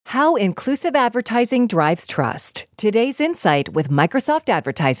How inclusive advertising drives trust. Today's Insight with Microsoft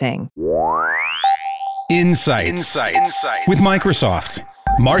Advertising. Insights with Microsoft.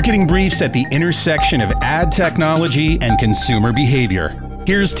 Marketing briefs at the intersection of ad technology and consumer behavior.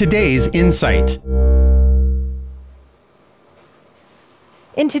 Here's today's Insight.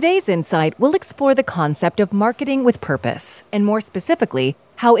 In today's Insight, we'll explore the concept of marketing with purpose, and more specifically,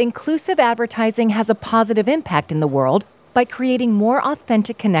 how inclusive advertising has a positive impact in the world by creating more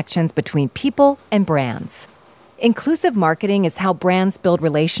authentic connections between people and brands. Inclusive marketing is how brands build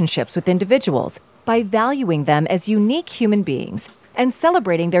relationships with individuals by valuing them as unique human beings and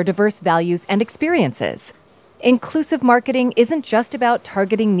celebrating their diverse values and experiences. Inclusive marketing isn't just about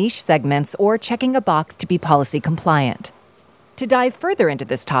targeting niche segments or checking a box to be policy compliant. To dive further into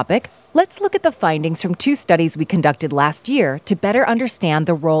this topic, let's look at the findings from 2 studies we conducted last year to better understand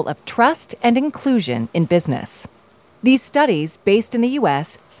the role of trust and inclusion in business. These studies, based in the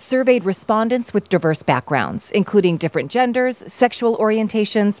U.S., surveyed respondents with diverse backgrounds, including different genders, sexual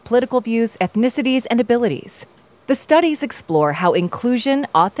orientations, political views, ethnicities, and abilities. The studies explore how inclusion,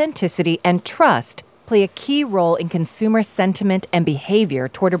 authenticity, and trust play a key role in consumer sentiment and behavior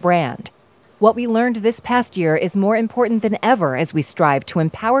toward a brand. What we learned this past year is more important than ever as we strive to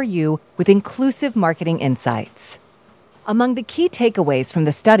empower you with inclusive marketing insights. Among the key takeaways from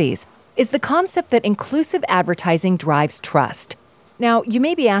the studies is the concept that inclusive advertising drives trust. Now, you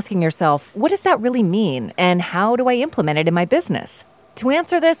may be asking yourself, what does that really mean, and how do I implement it in my business? To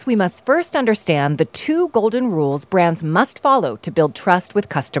answer this, we must first understand the 2 golden rules brands must follow to build trust with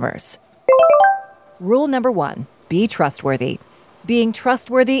customers. Rule number 1, be trustworthy. Being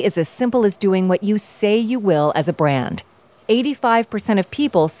trustworthy is as simple as doing what you say you will as a brand. 85% of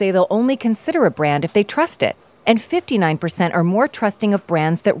people say they'll only consider a brand if they trust it, and 59% are more trusting of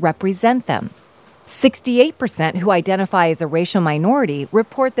brands that represent them. 68% who identify as a racial minority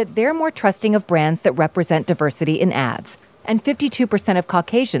report that they're more trusting of brands that represent diversity in ads, and 52% of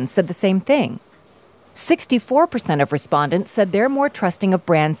Caucasians said the same thing. 64% of respondents said they're more trusting of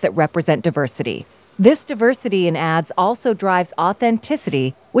brands that represent diversity. This diversity in ads also drives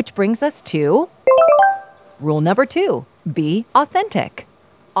authenticity, which brings us to rule number 2, be authentic.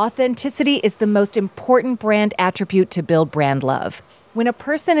 Authenticity is the most important brand attribute to build brand love. When a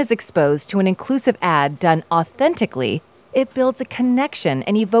person is exposed to an inclusive ad done authentically, it builds a connection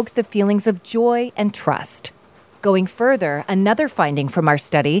and evokes the feelings of joy and trust. Going further, another finding from our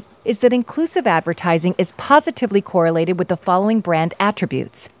study is that inclusive advertising is positively correlated with the following brand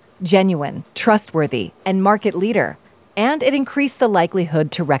attributes: genuine, trustworthy, and market leader, and it increased the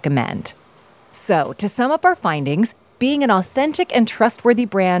likelihood to recommend. So, to sum up our findings, being an authentic and trustworthy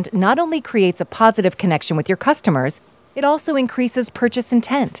brand not only creates a positive connection with your customers, it also increases purchase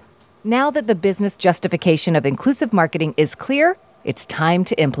intent. Now that the business justification of inclusive marketing is clear, it's time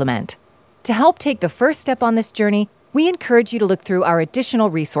to implement. To help take the first step on this journey, we encourage you to look through our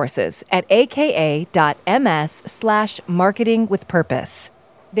additional resources at aka.ms/marketingwithpurpose.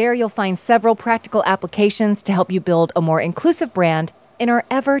 There you'll find several practical applications to help you build a more inclusive brand in our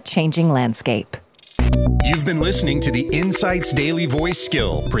ever-changing landscape. You've been listening to the Insights Daily Voice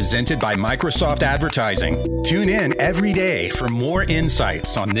Skill presented by Microsoft Advertising. Tune in every day for more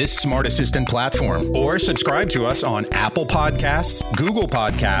insights on this smart assistant platform, or subscribe to us on Apple Podcasts, Google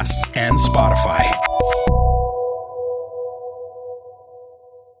Podcasts, and Spotify.